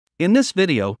In this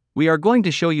video, we are going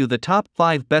to show you the top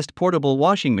 5 best portable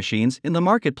washing machines in the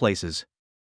marketplaces.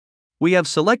 We have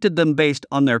selected them based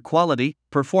on their quality,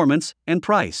 performance, and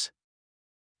price.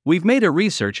 We've made a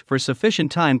research for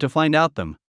sufficient time to find out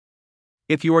them.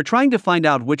 If you are trying to find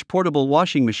out which portable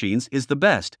washing machines is the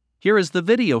best, here is the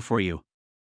video for you.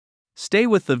 Stay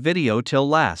with the video till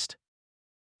last.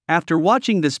 After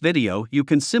watching this video, you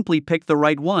can simply pick the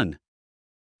right one.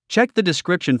 Check the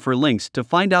description for links to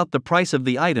find out the price of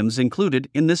the items included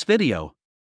in this video.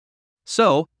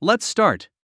 So, let's start.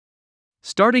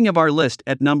 Starting of our list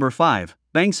at number 5,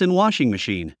 BANGSON washing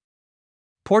machine.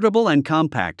 Portable and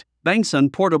compact,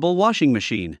 BANGSON portable washing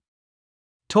machine.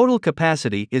 Total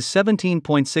capacity is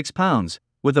 17.6 pounds,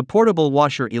 with a portable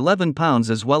washer 11 pounds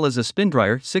as well as a spin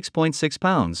dryer 6.6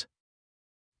 pounds.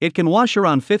 It can wash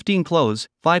around 15 clothes,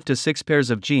 5 to 6 pairs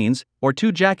of jeans, or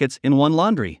 2 jackets in one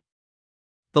laundry.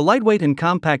 The lightweight and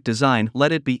compact design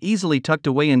let it be easily tucked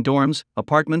away in dorms,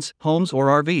 apartments, homes or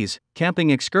RVs, camping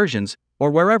excursions,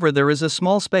 or wherever there is a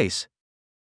small space.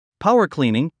 Power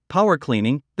cleaning,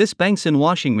 this BANGSON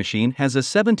washing machine has a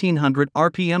 1700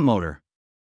 RPM motor.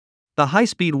 The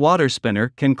high-speed water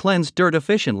spinner can cleanse dirt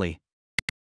efficiently.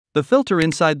 The filter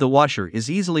inside the washer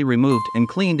is easily removed and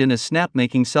cleaned in a snap,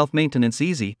 making self-maintenance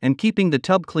easy and keeping the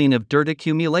tub clean of dirt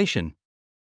accumulation.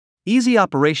 Easy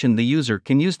operation. The user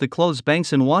can use the clothes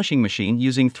BANGSON washing machine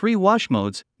using 3 wash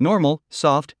modes: normal,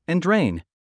 soft, and drain.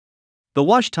 The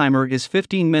wash timer is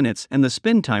 15 minutes and the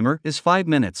spin timer is 5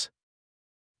 minutes.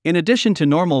 In addition to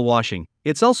normal washing,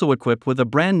 it's also equipped with a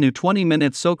brand new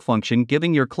 20-minute soak function,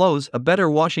 giving your clothes a better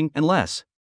washing and less.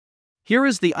 Here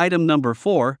is the item number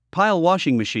 4, Pyle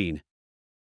washing machine.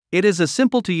 It is a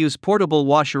simple-to-use portable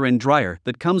washer and dryer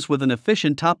that comes with an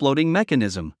efficient top-loading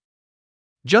mechanism.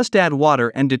 Just add water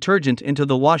and detergent into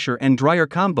the washer and dryer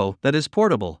combo that is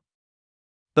portable.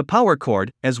 The power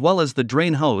cord, as well as the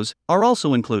drain hose, are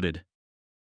also included.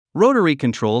 Rotary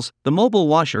controls. The mobile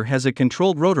washer has a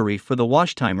controlled rotary for the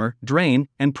wash timer, drain,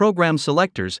 and program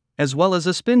selectors, as well as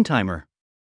a spin timer.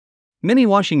 Mini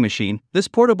washing machine. This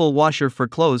portable washer for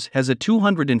clothes has a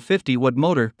 250-watt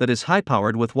motor that is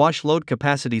high-powered with wash load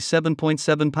capacity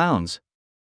 7.7 pounds.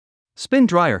 Spin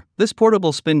dryer. This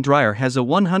portable spin dryer has a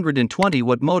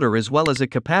 120-watt motor as well as a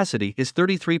capacity is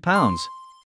 33 pounds.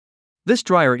 This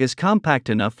dryer is compact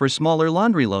enough for smaller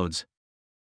laundry loads.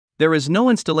 There is no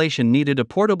installation needed. A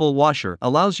portable washer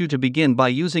allows you to begin by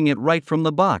using it right from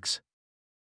the box.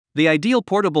 The ideal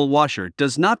portable washer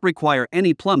does not require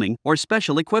any plumbing or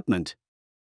special equipment.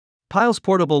 Pyle's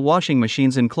portable washing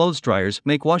machines and clothes dryers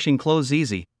make washing clothes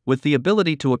easy, with the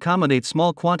ability to accommodate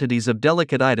small quantities of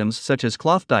delicate items such as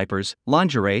cloth diapers,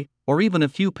 lingerie, or even a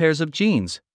few pairs of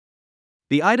jeans.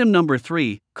 The item number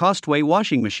 3, COSTWAY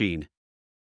washing machine.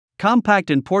 Compact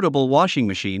and portable washing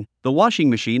machine. The washing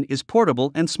machine is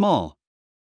portable and small.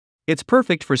 It's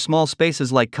perfect for small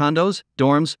spaces like condos,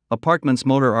 dorms, apartments,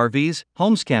 motor RVs,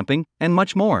 homes, camping, and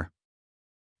much more.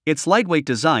 Its lightweight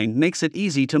design makes it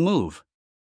easy to move.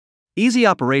 Easy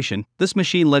operation. This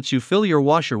machine lets you fill your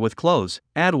washer with clothes,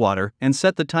 add water, and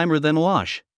set the timer, then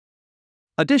wash.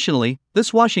 Additionally,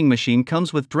 this washing machine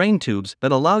comes with drain tubes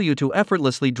that allow you to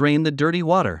effortlessly drain the dirty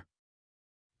water.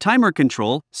 Timer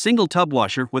control. Single tub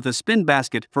washer with a spin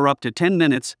basket for up to 10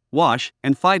 minutes, wash,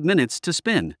 and 5 minutes to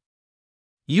spin.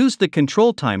 Use the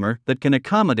control timer that can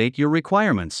accommodate your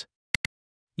requirements.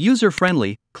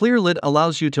 User-friendly, clear lid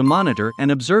allows you to monitor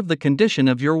and observe the condition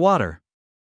of your water.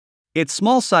 Its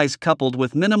small size coupled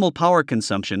with minimal power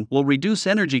consumption will reduce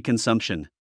energy consumption.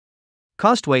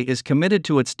 COSTWAY is committed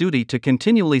to its duty to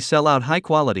continually sell out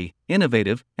high-quality,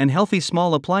 innovative, and healthy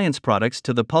small appliance products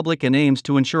to the public and aims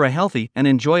to ensure a healthy and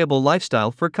enjoyable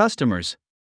lifestyle for customers.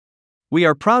 We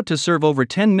are proud to serve over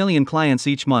 10 million clients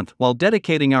each month while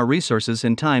dedicating our resources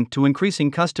and time to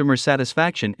increasing customer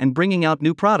satisfaction and bringing out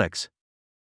new products.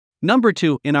 Number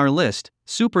 2 in our list,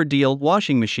 Super Deal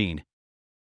washing machine.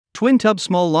 Twin tub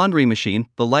small laundry machine.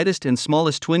 The lightest and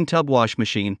smallest twin tub wash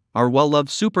machine, our well-loved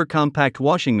super compact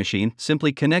washing machine,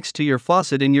 simply connects to your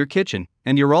faucet in your kitchen,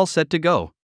 and you're all set to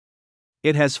go.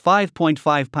 It has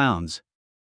 5.5 pounds.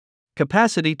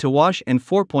 Capacity to wash and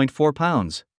 4.4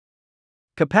 pounds.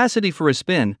 Capacity for a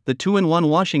spin. The 2-in-1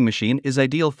 washing machine is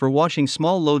ideal for washing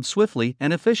small loads swiftly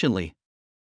and efficiently.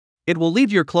 It will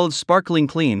leave your clothes sparkling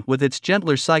clean with its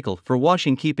gentler cycle for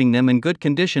washing, keeping them in good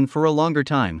condition for a longer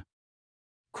time.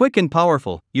 Quick and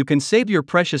powerful, you can save your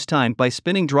precious time by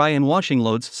spinning dry and washing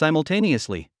loads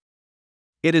simultaneously.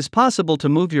 It is possible to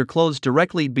move your clothes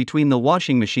directly between the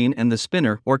washing machine and the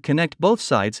spinner or connect both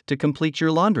sides to complete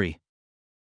your laundry.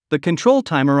 The control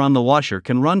timer on the washer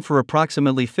can run for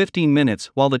approximately 15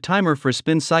 minutes while the timer for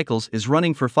spin cycles is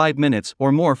running for 5 minutes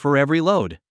or more for every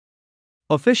load.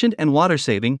 Efficient and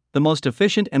water-saving. The most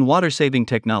efficient and water-saving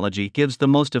technology gives the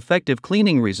most effective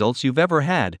cleaning results you've ever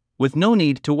had, with no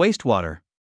need to waste water.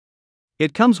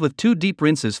 It comes with 2 deep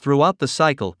rinses throughout the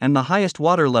cycle, and the highest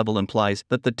water level implies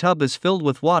that the tub is filled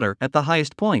with water at the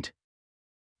highest point.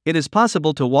 It is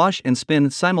possible to wash and spin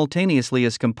simultaneously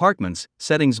as compartments,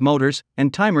 settings, motors,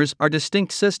 and timers are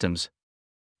distinct systems.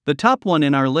 The top one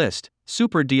in our list,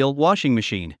 Super Deal Washing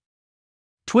Machine.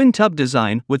 Twin tub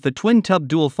design. With the twin tub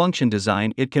dual function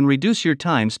design, it can reduce your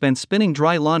time spent spinning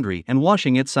dry laundry and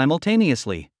washing it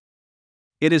simultaneously.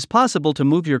 It is possible to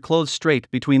move your clothes straight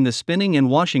between the spinning and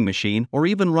washing machine, or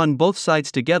even run both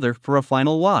sides together for a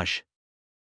final wash.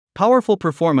 Powerful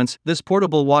performance. This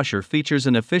portable washer features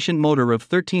an efficient motor of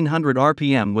 1300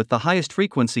 RPM with the highest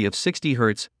frequency of 60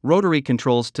 Hz, rotary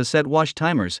controls to set wash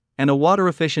timers, and a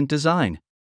water-efficient design.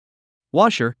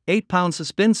 Washer, 8 pounds.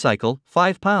 Spin cycle,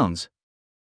 5 pounds.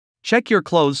 Check your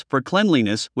clothes for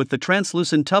cleanliness with the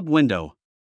translucent tub window.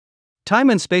 Time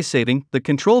and space saving. The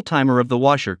control timer of the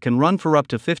washer can run for up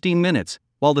to 15 minutes,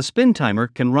 while the spin timer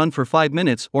can run for 5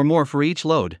 minutes or more for each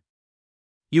load.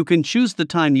 You can choose the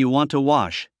time you want to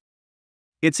wash.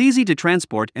 It's easy to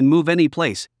transport and move any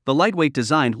place. The lightweight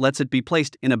design lets it be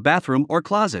placed in a bathroom or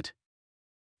closet.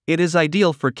 It is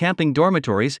ideal for camping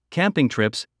dormitories, camping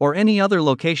trips, or any other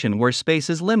location where space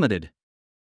is limited.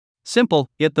 Simple,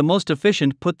 yet the most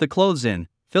efficient. Put the clothes in,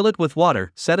 fill it with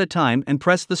water, set a time, and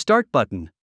press the start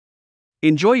button.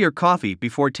 Enjoy your coffee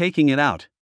before taking it out.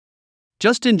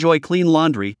 Just enjoy clean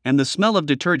laundry and the smell of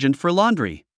detergent for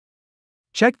laundry.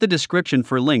 Check the description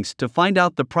for links to find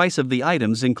out the price of the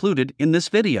items included in this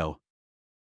video.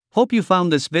 Hope you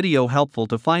found this video helpful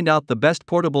to find out the best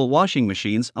portable washing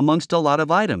machines amongst a lot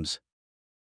of items.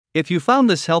 If you found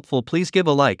this helpful, please give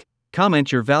a like,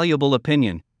 comment your valuable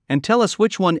opinion, and tell us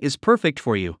which one is perfect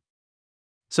for you.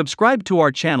 Subscribe to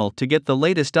our channel to get the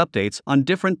latest updates on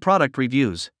different product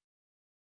reviews.